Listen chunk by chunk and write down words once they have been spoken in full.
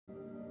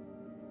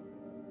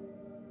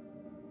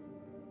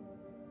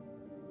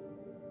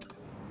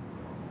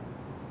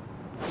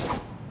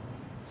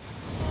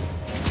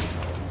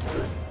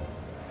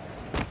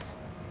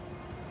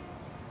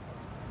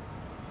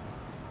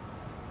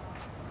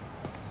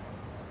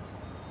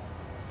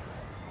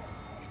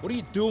What are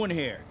you doing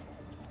here?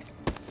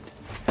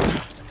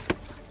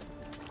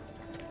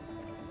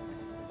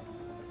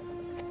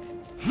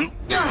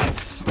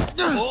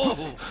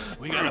 Oh,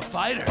 we got a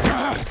fighter.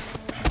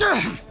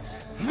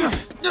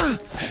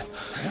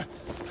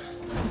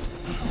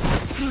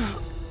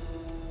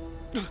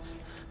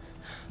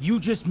 You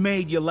just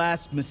made your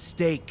last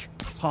mistake,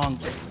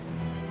 punk.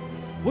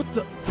 What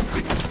the?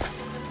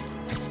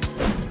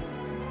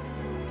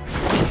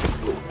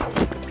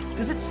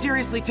 Does it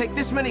seriously take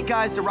this many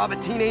guys to rob a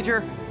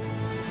teenager?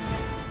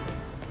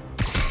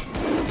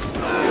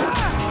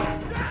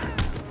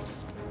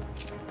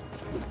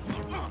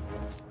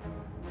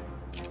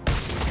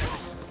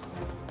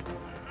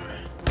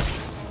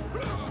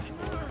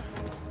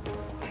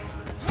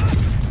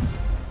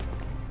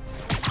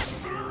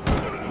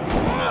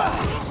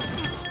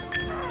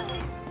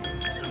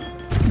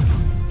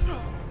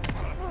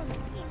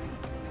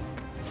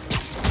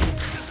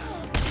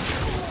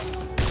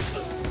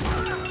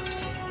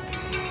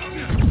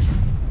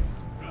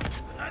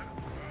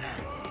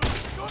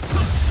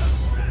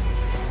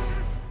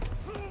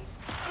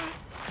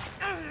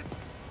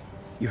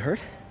 You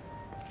hurt?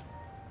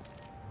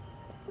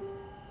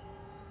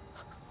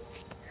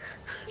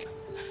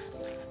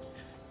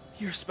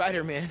 You're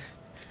Spider-Man.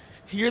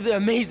 You're the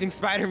amazing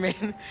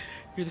Spider-Man.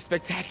 You're the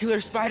spectacular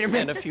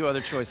Spider-Man. And a few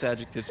other choice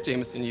adjectives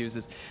Jameson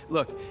uses.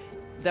 Look,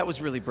 that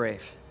was really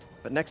brave.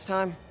 But next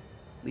time,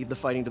 leave the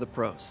fighting to the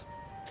pros,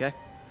 okay?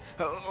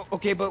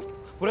 Okay, but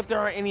what if there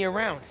aren't any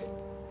around?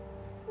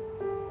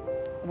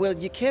 Well,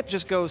 you can't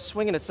just go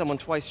swinging at someone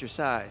twice your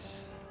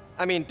size.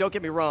 I mean, don't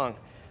get me wrong.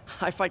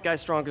 I fight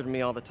guys stronger than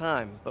me all the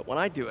time, but when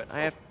I do it,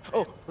 I have...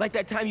 Oh, like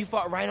that time you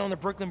fought Rhino on the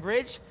Brooklyn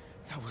Bridge?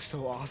 That was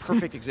so awesome.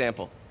 Perfect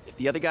example. If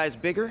the other guy's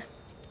bigger,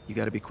 you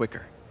gotta be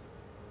quicker.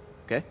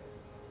 Okay?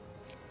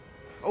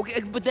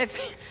 Okay, but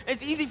that's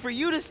easy for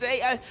you to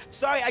say.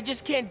 Sorry, I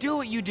just can't do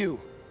what you do.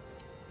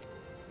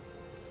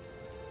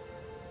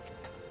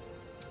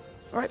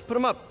 All right, put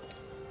him up.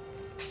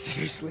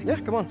 Seriously? Yeah,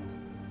 come on.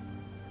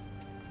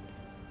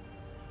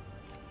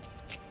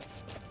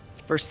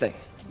 First thing,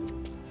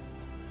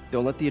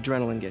 don't let the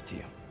adrenaline get to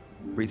you.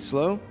 Breathe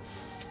slow,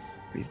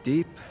 breathe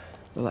deep,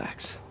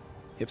 relax.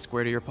 Hip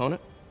square to your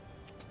opponent.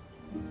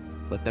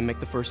 Let them make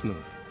the first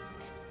move.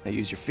 Now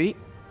use your feet,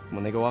 and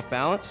when they go off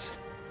balance,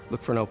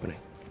 look for an opening.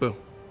 Boom.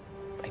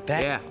 Like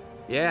that?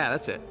 Yeah,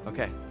 that's it.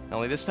 Okay, now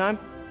only this time,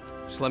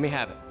 just let me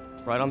have it.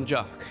 Right on the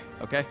jaw,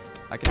 okay?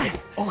 I can...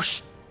 Oh,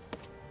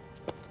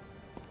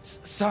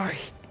 sorry.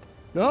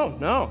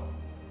 No.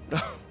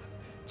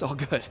 It's all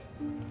good.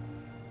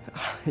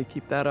 You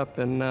keep that up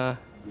and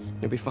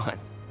you'll be fine.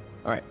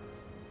 All right,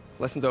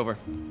 lesson's over.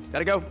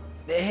 Gotta go.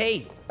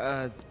 Hey,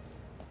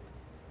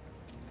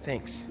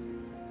 thanks.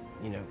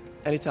 You know.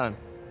 Anytime.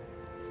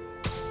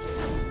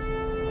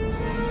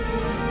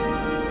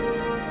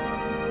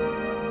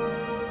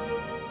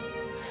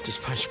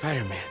 Just punch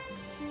Spider-Man.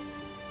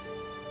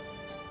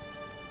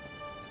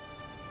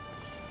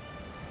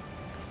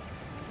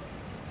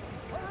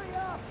 Hurry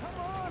up! Come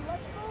on,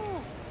 let's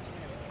move!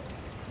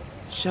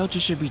 Shelter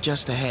should be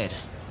just ahead.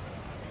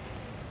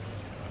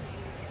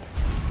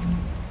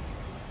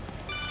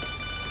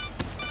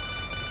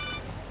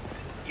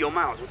 Yo,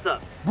 Miles, what's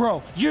up?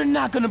 Bro, you're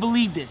not gonna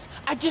believe this.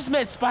 I just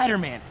met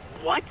Spider-Man.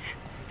 What?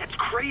 That's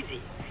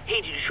crazy.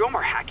 Hey, did you show him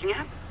our hacking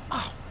app?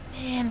 Oh,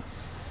 man.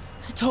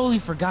 I totally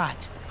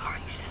forgot. Oh,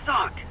 you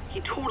suck. He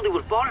totally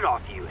would have bought it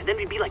off you, and then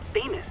we'd be, like,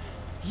 famous.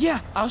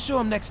 Yeah, I'll show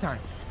him next time.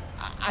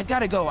 I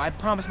gotta go. I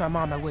promised my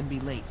mom I wouldn't be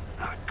late.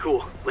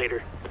 Cool.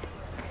 Later.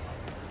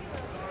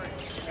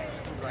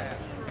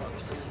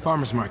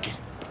 Farmer's market.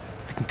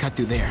 I can cut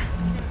through there.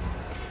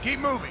 Keep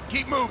moving,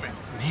 keep moving.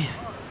 Man,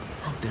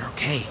 hope they're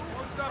okay.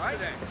 Right?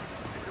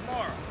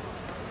 Tomorrow.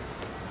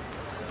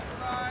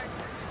 I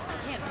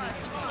can't believe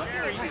you're saying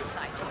it's the right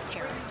side to a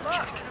terrorist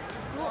attack.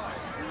 Well,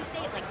 when you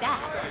say it like that,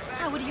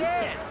 how would you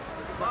say it?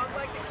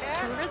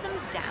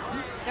 Tourism's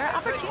down. There are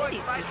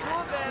opportunities to be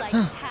had, like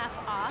half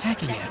off,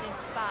 Hacking it. decadent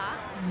spa.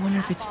 I wonder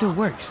if it still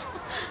works.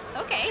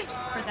 Okay,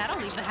 for that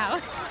I'll leave the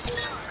house.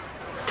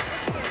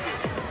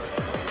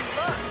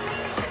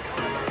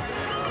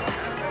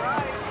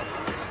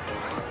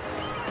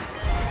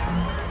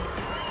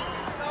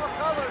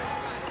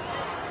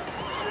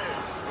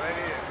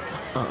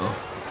 Uh-oh.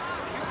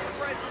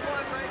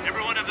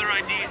 Everyone have their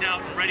IDs out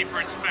and ready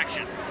for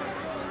inspection.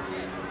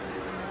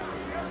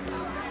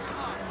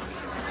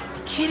 Are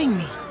you kidding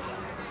me?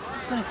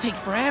 It's gonna take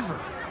forever.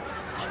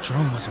 That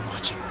drone wasn't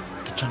watching.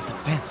 I could jump the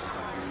fence.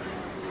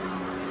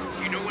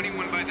 Do you know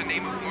anyone by the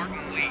name of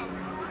Martin Lee?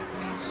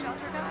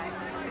 Shelter guy?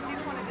 Is he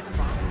the one who did the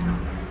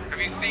bomb? Have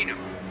you seen him?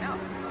 No.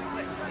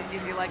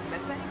 Is he, like,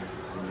 missing?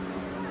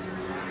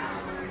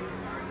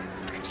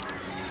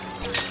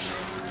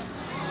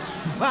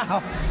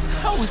 Wow,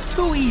 that was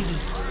too easy.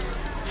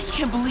 I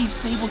can't believe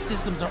Sable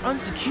systems are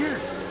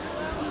unsecured.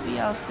 Maybe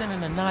I'll send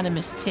an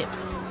anonymous tip.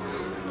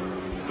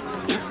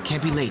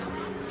 Can't be late.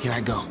 Here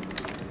I go.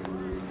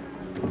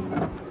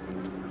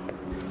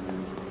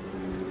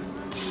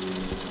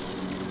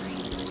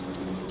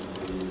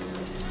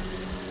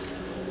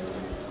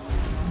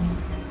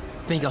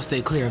 think I'll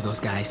stay clear of those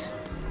guys.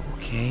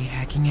 Okay,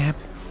 hacking app.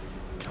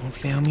 Don't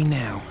fail me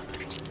now.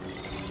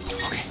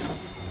 Okay.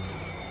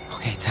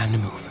 Okay, time to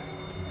move.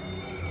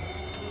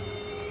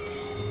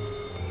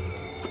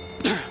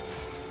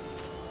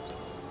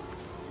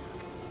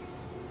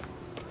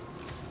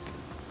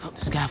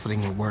 The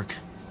scaffolding will work.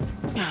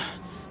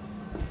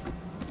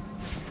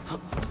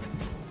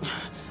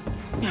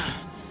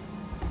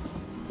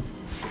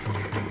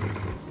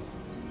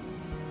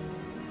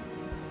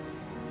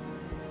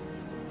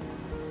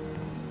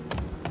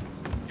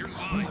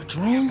 More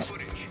drones?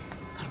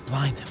 Gotta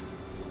blind them.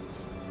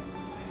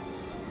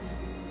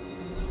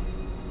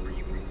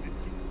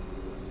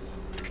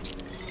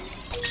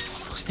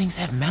 Those things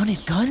have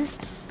mounted guns?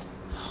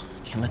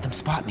 Can't let them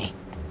spot me.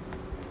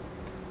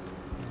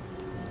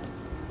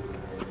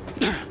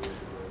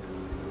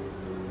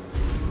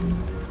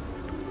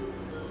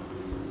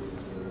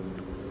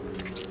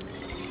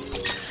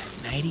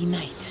 Nighty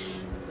night.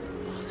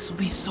 Oh, this would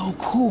be so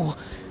cool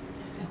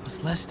if it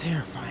was less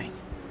terrifying.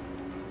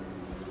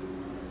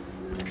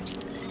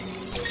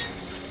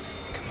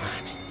 Come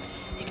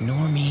on,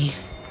 ignore me.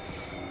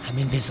 I'm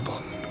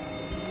invisible.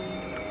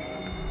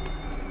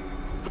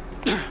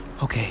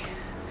 Okay,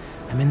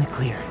 I'm in the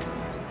clear.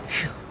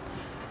 Phew,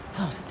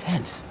 that was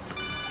intense.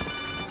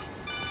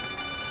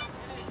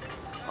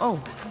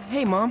 Oh,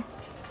 hey, Mom.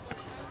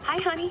 Hi,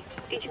 honey.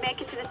 Did you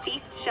make it to the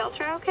feast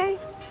shelter okay?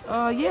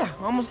 Yeah,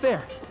 almost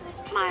there.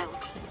 Miles,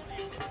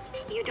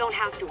 you don't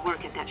have to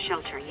work at that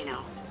shelter, you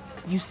know.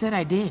 You said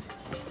I did.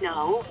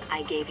 No,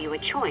 I gave you a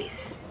choice.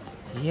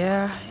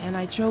 Yeah, and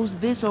I chose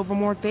this over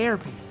more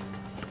therapy.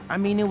 I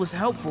mean, it was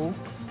helpful.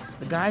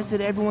 The guy said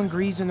everyone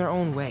grieves in their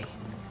own way.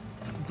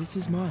 This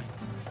is mine.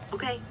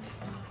 Okay,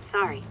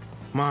 sorry.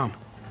 Mom.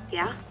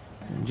 Yeah?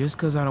 Just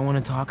because I don't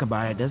want to talk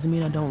about it doesn't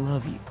mean I don't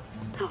love you.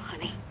 Oh,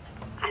 honey,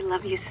 I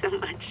love you so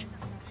much.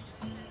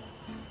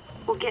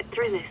 We'll get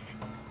through this,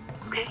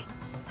 okay?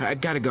 I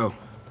gotta go.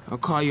 I'll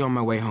call you on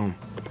my way home.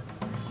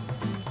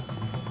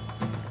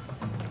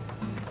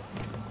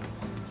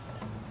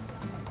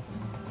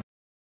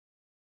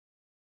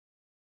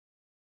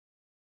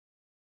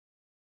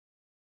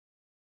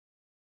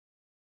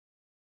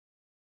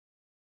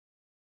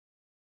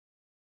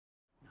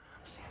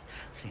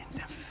 Seeing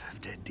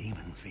dead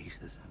demon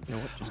faces. You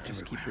know what?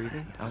 Just keep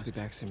breathing. I'll be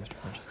back soon, Mr.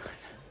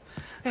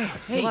 Burns.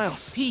 Hey,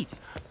 Miles. Pete.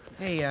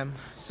 Hey,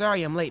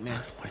 sorry I'm late,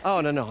 man. Oh,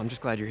 no. I'm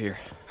just glad you're here.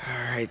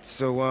 All right,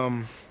 so,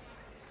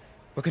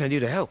 what can I do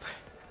to help?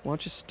 Why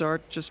don't you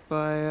start just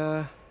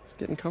by,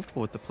 getting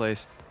comfortable with the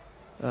place.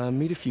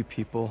 Meet a few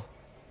people.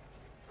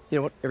 You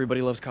know what?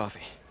 Everybody loves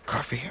coffee.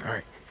 Coffee? All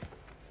right.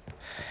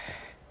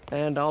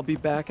 And I'll be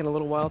back in a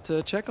little while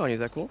to check on you.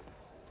 Is that cool?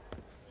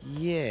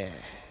 Yeah.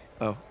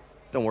 Oh,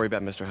 don't worry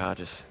about Mr.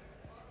 Hodges.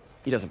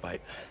 He doesn't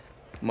bite.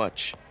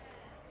 Much.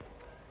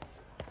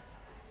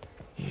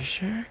 You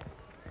sure?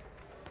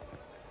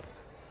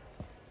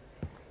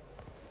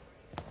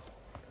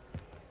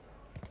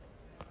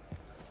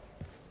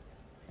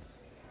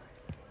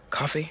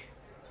 Coffee?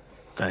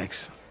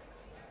 Thanks.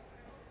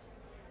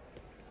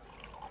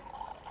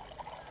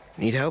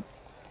 Need help?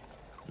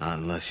 Not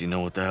unless you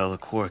know what the hell a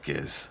quark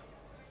is.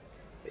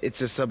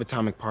 It's a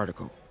subatomic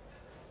particle.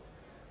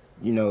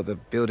 You know, the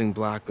building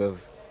block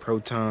of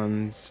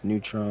protons,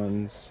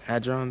 neutrons,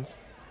 hadrons.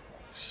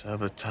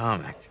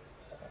 Subatomic.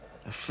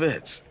 It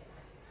fits.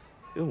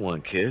 Good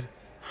one, kid.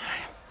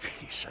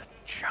 Piece of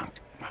junk.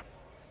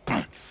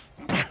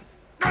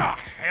 Ah,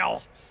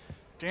 hell.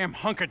 Damn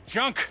hunk of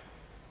junk.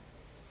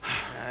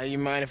 You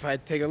mind if I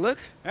take a look?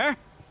 Huh?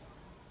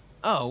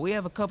 Oh, we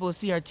have a couple of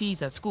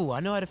CRTs at school.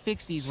 I know how to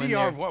fix these when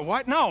they're...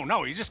 what?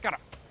 No, you just gotta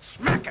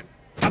smack it.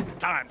 Up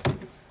time.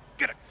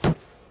 Get it.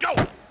 Go!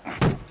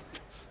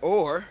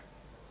 Or,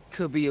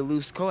 could be a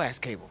loose coax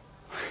cable.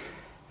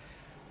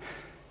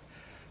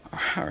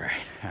 All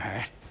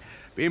right.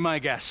 Be my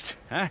guest,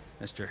 huh,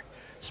 Mr.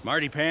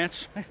 Smarty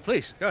Pants? Hey,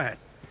 please, go ahead.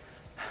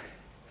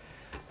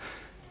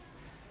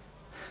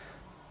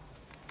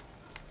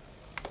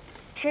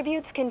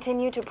 Tributes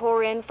continue to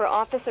pour in for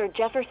Officer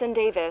Jefferson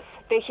Davis,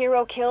 the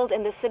hero killed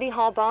in the City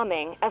Hall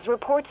bombing, as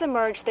reports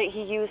emerge that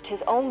he used his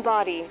own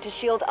body to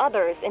shield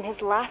others in his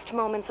last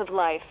moments of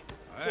life.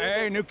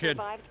 Hey, new kid.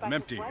 I'm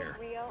empty here.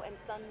 Rio and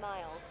son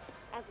Miles,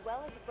 as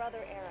well as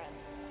brother Aaron.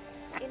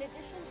 In addition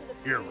to the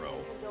Hero.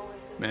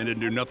 Man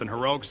didn't do nothing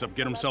heroic except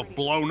get himself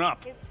blown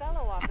up. his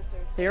fellow officers.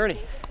 Hey,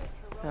 Ernie.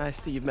 I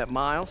see you've met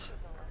Miles.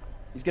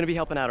 He's gonna be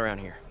helping out around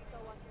here.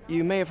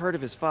 You may have heard of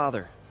his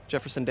father,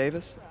 Jefferson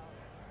Davis.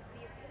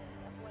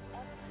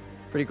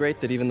 Pretty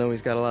great that even though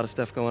he's got a lot of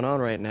stuff going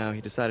on right now,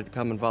 he decided to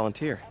come and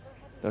volunteer.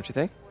 Don't you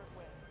think?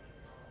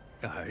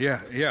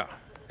 Yeah.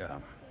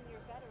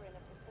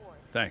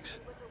 Thanks.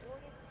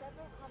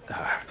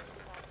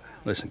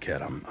 Listen,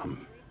 kid,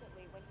 I'm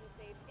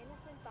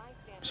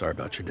sorry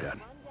about your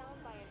dad.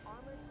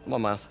 Come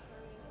on, Miles.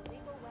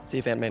 Let's see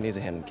if Aunt May needs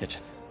a hand in the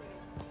kitchen.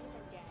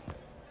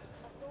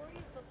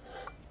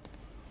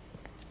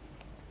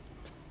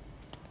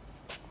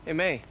 Hey,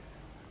 May.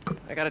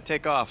 I gotta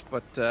take off,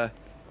 but,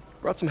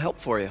 brought some help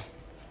for you.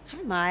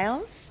 Hi,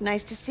 Miles.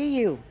 Nice to see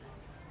you.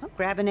 Well,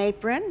 grab an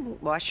apron,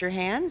 wash your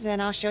hands,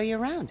 and I'll show you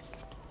around.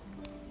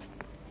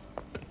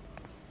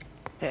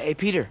 Hey,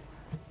 Peter.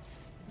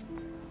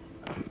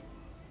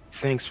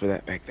 Thanks for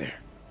that back there.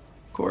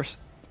 Of course.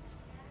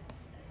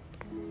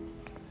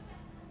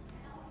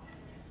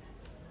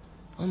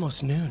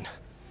 Almost noon.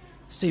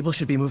 Sable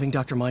should be moving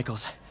Dr.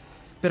 Michaels.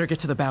 Better get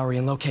to the Bowery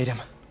and locate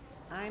him.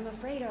 I'm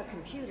afraid our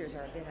computers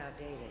are a bit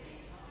outdated.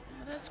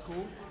 Well, that's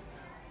cool.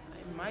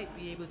 I might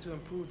be able to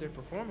improve their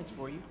performance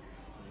for you.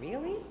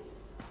 Really?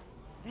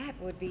 That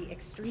would be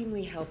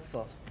extremely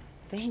helpful.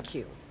 Thank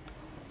you.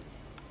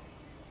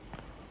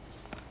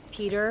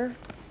 Peter,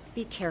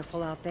 be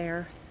careful out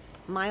there.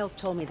 Miles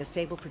told me the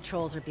Sable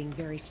patrols are being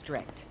very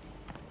strict.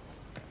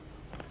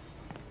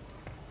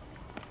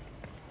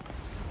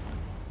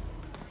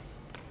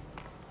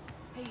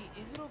 Hey,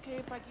 is it okay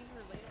if I get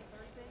here late on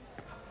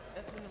Thursdays?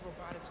 That's when the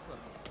robotics club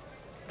meets.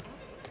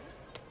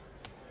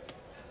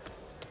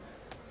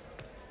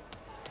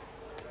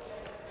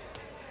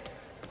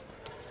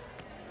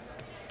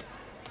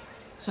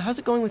 So how's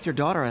it going with your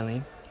daughter,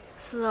 Eileen?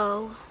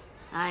 Slow.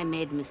 I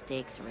made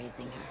mistakes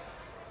raising her.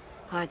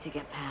 Hard to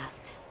get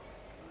past.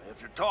 If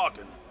you're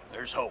talking,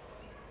 there's hope.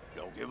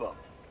 Don't give up.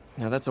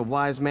 Now that's a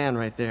wise man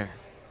right there.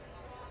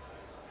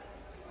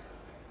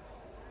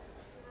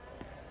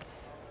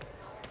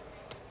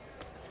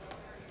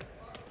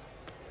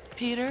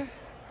 Peter,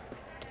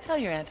 tell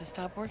your aunt to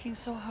stop working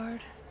so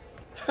hard.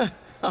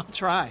 I'll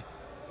try.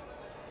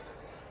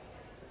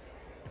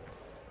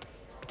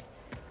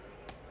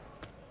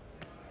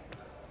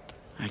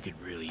 I could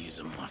really use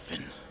a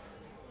muffin.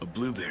 A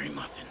blueberry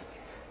muffin.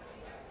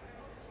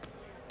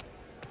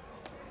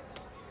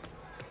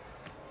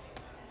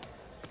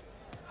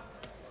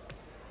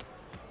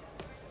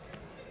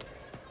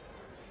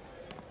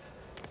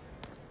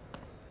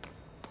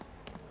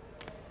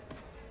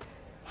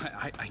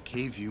 I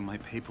gave you my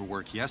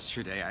paperwork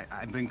yesterday.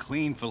 I've been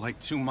clean for like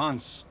 2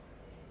 months.